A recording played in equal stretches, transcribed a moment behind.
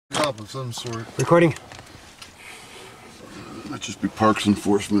cop of some sort. Recording? Might just be parks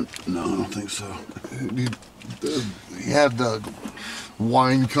enforcement. No, I don't think so. He had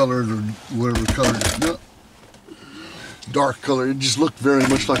wine colored or whatever colored, no, dark color. It just looked very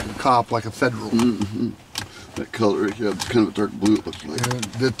much like a cop, like a federal. Mm-hmm. That color, yeah, it's kind of a dark blue. It looks like.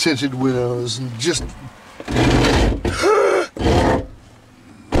 The tinted windows and just.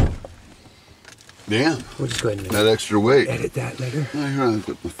 Damn. We'll just go ahead and that extra weight. edit that later. Oh, here I've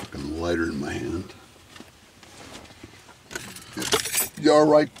got my fucking lighter in my hand. You're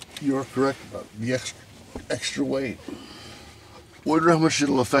right. You're correct about the extra weight. Wonder how much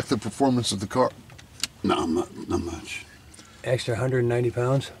it'll affect the performance of the car. No, not much. Extra 190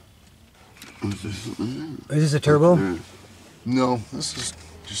 pounds. Is this a turbo? Yeah. No, this is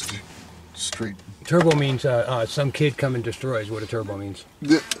just a straight. Turbo means some kid come and destroys what a turbo means.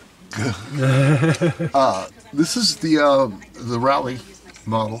 This is the rally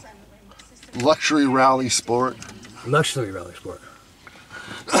model, luxury rally sport. Luxury rally sport.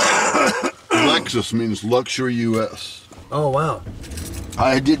 Lexus means luxury US. Oh wow.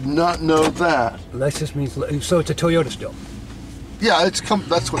 I did not know that. Lexus means so it's a Toyota still. Yeah, that's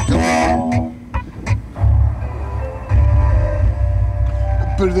what comes.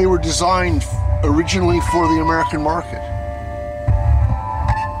 But they were designed originally for the American market.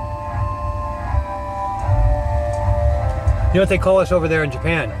 You know what they call us over there in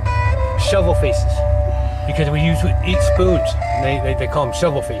Japan? Shovel faces. Because we eat spoons. And they call them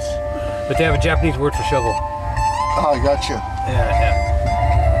shovel face. But they have a Japanese word for shovel. Oh, I gotcha. Yeah.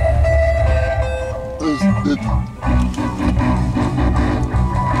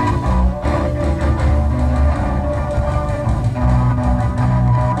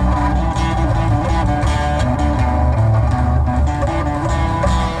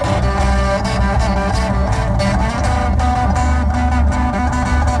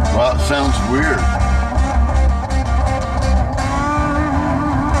 Wow, it sounds weird.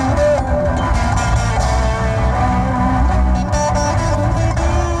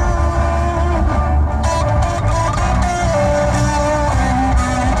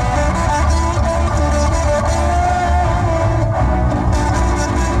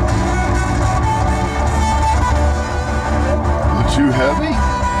 Too heavy?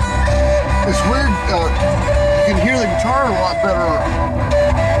 It's weird. You can hear the guitar a lot better,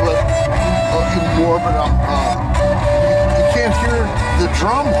 even more, but you can't hear the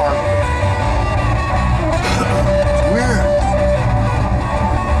drum hardly. It's weird.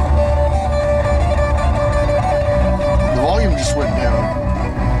 The volume just went down.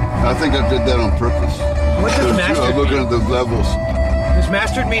 I think I did that on purpose. What does mastered I'm looking mean? at the levels. Does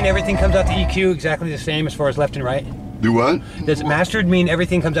mastered mean everything comes out the EQ exactly the same as far as left and right? Do what? Does mastered mean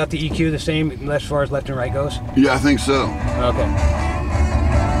everything comes out the EQ the same as far as left and right goes? Yeah, I think so. Okay.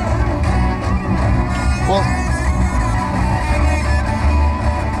 Well,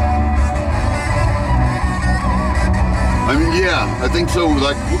 I mean, yeah, I think so.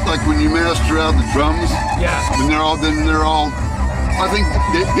 Like when you master out the drums. Yeah. Then they're all. I think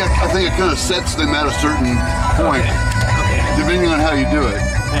it kind of sets them at a certain point, Okay. depending on how you do it.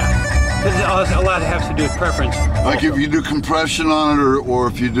 Yeah. Because a lot has to do with preference. Like if you do compression on it, or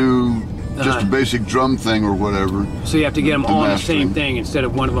if you do just a basic drum thing or whatever. So you have to get them all in the mastering. same thing instead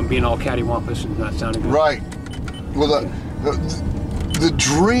of one of them being all cattywampus and not sounding good. right. Well, the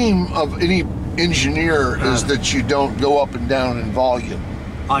dream of any engineer is that you don't go up and down in volume.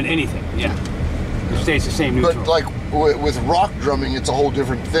 On anything, yeah. It stays the same neutral. But like with rock drumming, it's a whole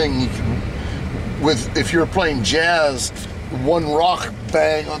different thing. You can, if you're playing jazz, one rock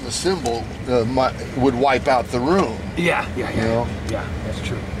bang on the cymbal would wipe out the room. Yeah. You know? Yeah, that's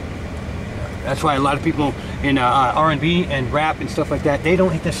true. Yeah. That's why a lot of people in R&B and rap and stuff like that, they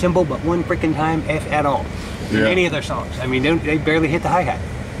don't hit the cymbal but one freaking time at all in any of their songs. I mean, they barely hit the hi-hat.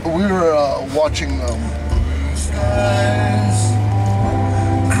 We were watching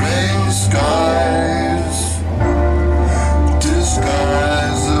Gray skies,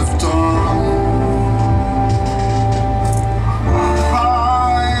 disguise of dawn.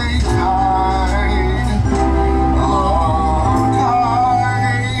 High tide, low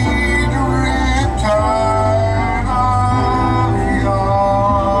tide, riptide of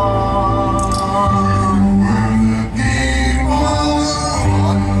yawn. Equals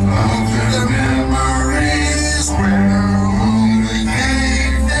one of the memories where we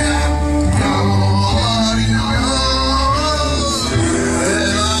gave them no audio.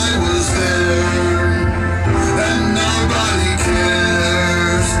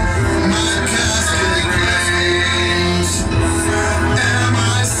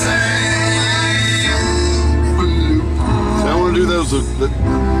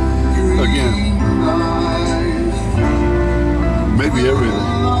 again. Maybe everything.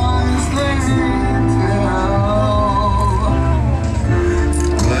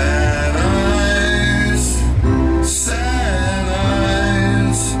 Glad eyes, sad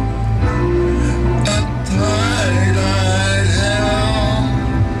eyes, a tight-eyed hell.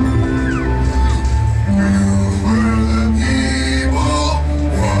 You were the people,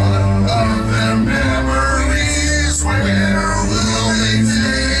 one of their memories. Where will they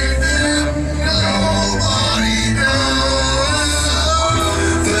take them? Nobody knows.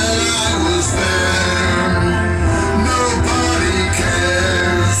 That I was there. Nobody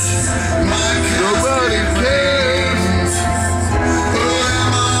cares. My Nobody cares. What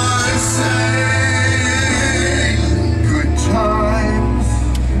am I saying? Good times,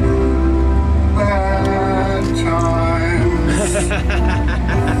 bad times,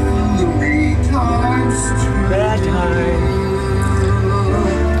 3 times 2. Bad time.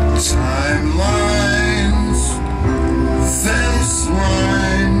 Timelines, fence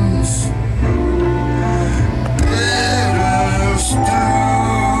lines, bitter stew.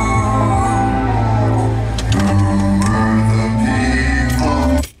 Who were the people?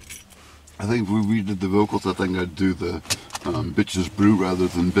 I think if we redid the vocals, I think I'd do the Bitches Brew rather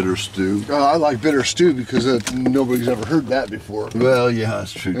than Bitter Stew. I like Bitter Stew because nobody's ever heard that before. Well, yeah,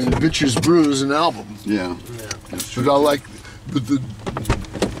 that's true And too. Bitches Brew is an album. Yeah, that's true. But I like the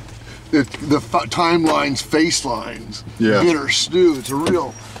timelines, face lines. Yeah. Bitter Stew. It's a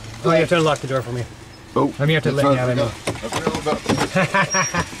real. Oh, you have to unlock the door for me. Oh, I mean, you have to let me out. I know.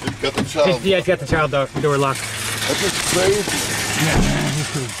 You've got the child. Yeah, it's got the child door locked. That's just crazy.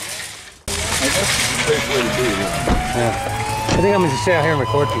 That's the safe way to do it. I think I'm gonna just stay out here and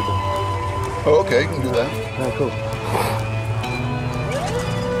record people. Oh, okay, you can do that. Oh, cool.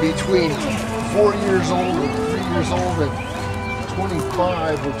 Between 4 years old and 3 years old and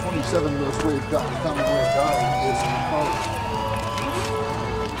 25 or 27, that's where it got, common way of dying is college.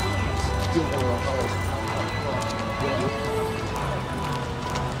 Still more on college.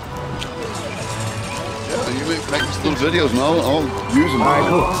 Yeah, you make these little videos and I'll use them. All right,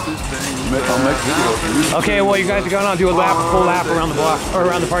 cool. I'll make videos. Okay, well, you guys are going on do a full lap around the block or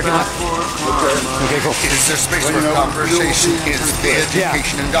around the parking lot. Okay, cool. Is there space for conversation? Is the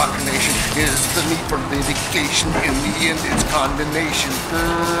education indoctrination? Is the need for litigation? In the end, it's condemnation.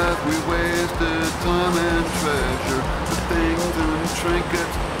 Have we wasted time and treasure, the things and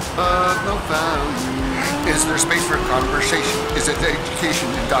trinkets of no value? Is there space for conversation? Is it education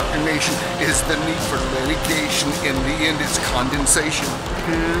indoctrination? Is the need for litigation? In the end, it's condensation.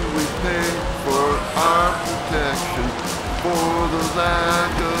 Can we pay for our protection for the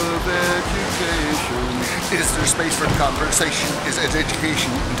lack of education? Is there space for conversation? Is it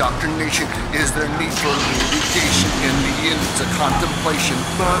education indoctrination? Is there need for litigation? In the end, it's a contemplation.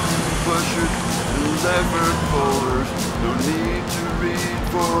 Button pushers and lever pullers, no need to read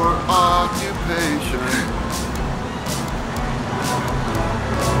for occupation.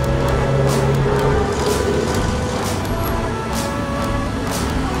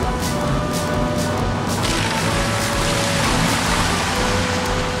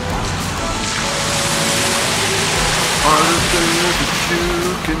 Are the things that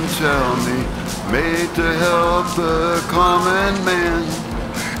you can tell me made to help the common man?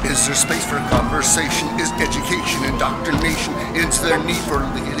 Is there space for conversation? Is education indoctrination? Is there need for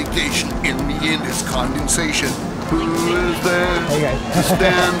litigation? In the end, it's condensation. Who is there to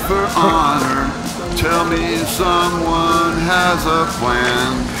stand for honor? Tell me someone has a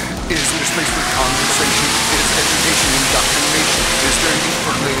plan. Is there space for conversation? Is education indoctrination? Is there need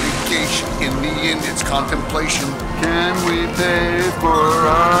for litigation? In the end, it's contemplation. Can we pay for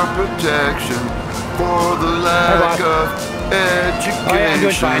our protection for the lack of education? Oh yeah, I'm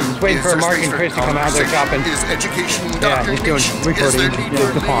doing fine. Just waiting for Mark and Chris to come out. They're shopping. Is education Yeah, he's doing indoctrination? Is there recording, need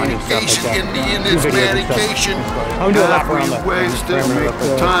for the pawn and stuff like litigation? that. In the end, Do it's videos and stuff. medication. I'm doing a lap Have around we the wasted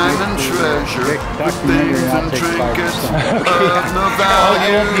perimeter. time and treasure, the things and trinkets of no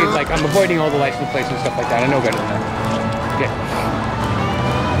I won't be, value? like, I'm avoiding all the license plates and stuff like that. I know better than that. Okay.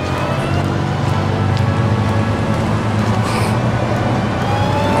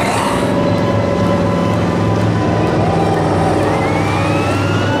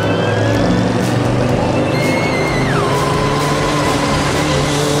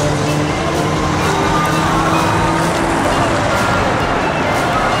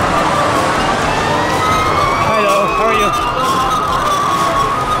 Hello, how are you?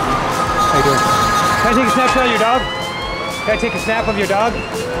 How you doing? Can I take a snapshot of your dog? Can I take a snap of your dog?